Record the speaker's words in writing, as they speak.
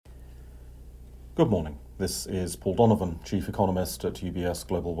Good morning. This is Paul Donovan, Chief Economist at UBS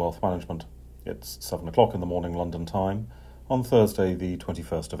Global Wealth Management. It's 7 o'clock in the morning London time on Thursday the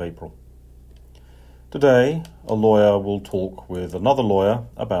 21st of April. Today, a lawyer will talk with another lawyer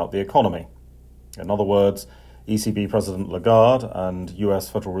about the economy. In other words, ECB President Lagarde and US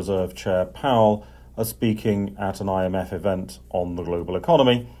Federal Reserve Chair Powell are speaking at an IMF event on the global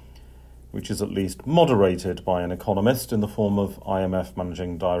economy, which is at least moderated by an economist in the form of IMF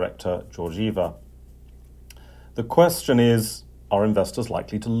Managing Director Georgieva. The question is, are investors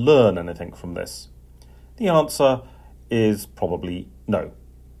likely to learn anything from this? The answer is probably no.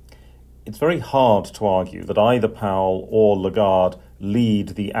 It's very hard to argue that either Powell or Lagarde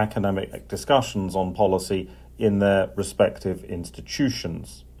lead the academic discussions on policy in their respective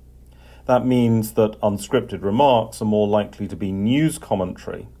institutions. That means that unscripted remarks are more likely to be news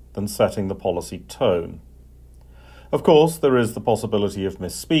commentary than setting the policy tone. Of course, there is the possibility of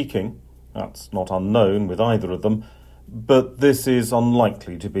misspeaking. That's not unknown with either of them, but this is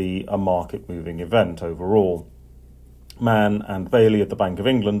unlikely to be a market-moving event overall. Mann and Bailey at the Bank of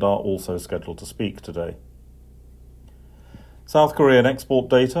England are also scheduled to speak today. South Korean export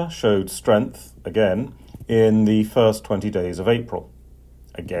data showed strength, again, in the first 20 days of April.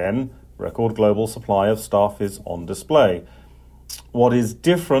 Again, record global supply of stuff is on display. What is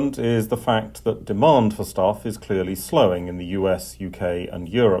different is the fact that demand for stuff is clearly slowing in the US, UK and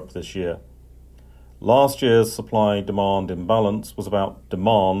Europe this year. Last year's supply-demand imbalance was about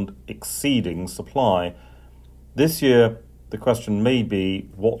demand exceeding supply. This year, the question may be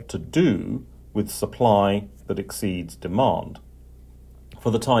what to do with supply that exceeds demand.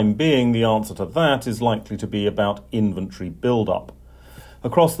 For the time being, the answer to that is likely to be about inventory build-up.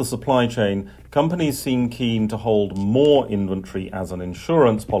 Across the supply chain, companies seem keen to hold more inventory as an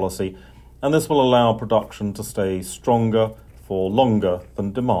insurance policy, and this will allow production to stay stronger for longer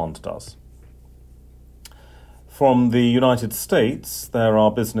than demand does. From the United States, there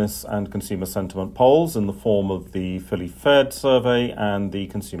are business and consumer sentiment polls in the form of the Philly Fed survey and the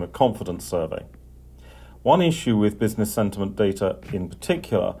Consumer Confidence Survey. One issue with business sentiment data in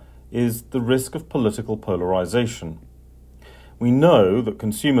particular is the risk of political polarization. We know that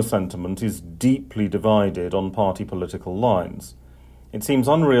consumer sentiment is deeply divided on party political lines. It seems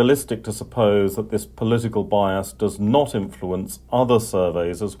unrealistic to suppose that this political bias does not influence other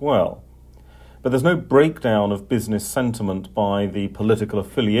surveys as well. But there's no breakdown of business sentiment by the political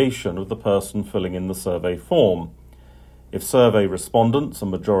affiliation of the person filling in the survey form. If survey respondents are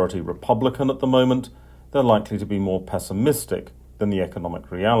majority Republican at the moment, they're likely to be more pessimistic than the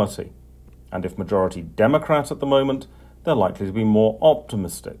economic reality. And if majority Democrat at the moment, they're likely to be more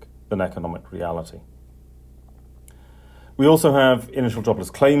optimistic than economic reality. We also have initial jobless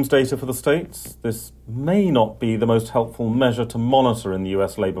claims data for the states. This may not be the most helpful measure to monitor in the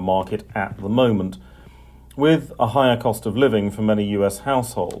US labour market at the moment. With a higher cost of living for many US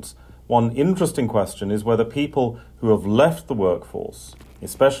households, one interesting question is whether people who have left the workforce,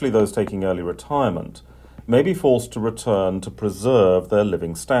 especially those taking early retirement, may be forced to return to preserve their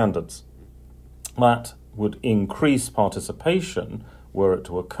living standards. That would increase participation were it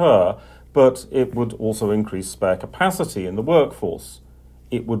to occur, but it would also increase spare capacity in the workforce.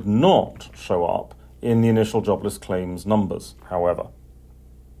 It would not show up in the initial jobless claims numbers, however.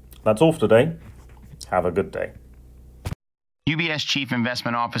 That's all for today. Have a good day. UBS Chief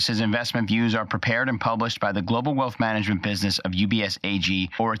Investment Office's investment views are prepared and published by the global wealth management business of UBS AG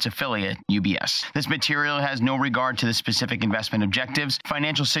or its affiliate, UBS. This material has no regard to the specific investment objectives,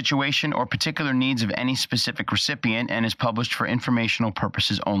 financial situation, or particular needs of any specific recipient and is published for informational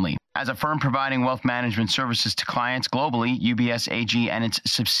purposes only. As a firm providing wealth management services to clients globally, UBS AG and its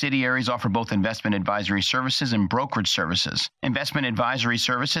subsidiaries offer both investment advisory services and brokerage services. Investment advisory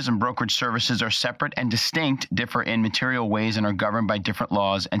services and brokerage services are separate and distinct, differ in material ways, and are governed by different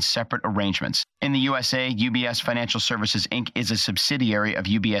laws and separate arrangements. In the USA, UBS Financial Services Inc. is a subsidiary of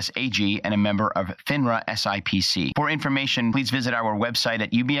UBS AG and a member of FINRA SIPC. For information, please visit our website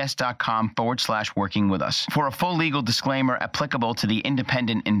at ubs.com/working with us. For a full legal disclaimer applicable to the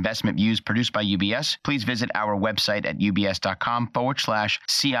independent investment views produced by UBS, please visit our website at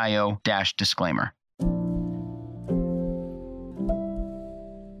ubs.com/CIO-disclaimer.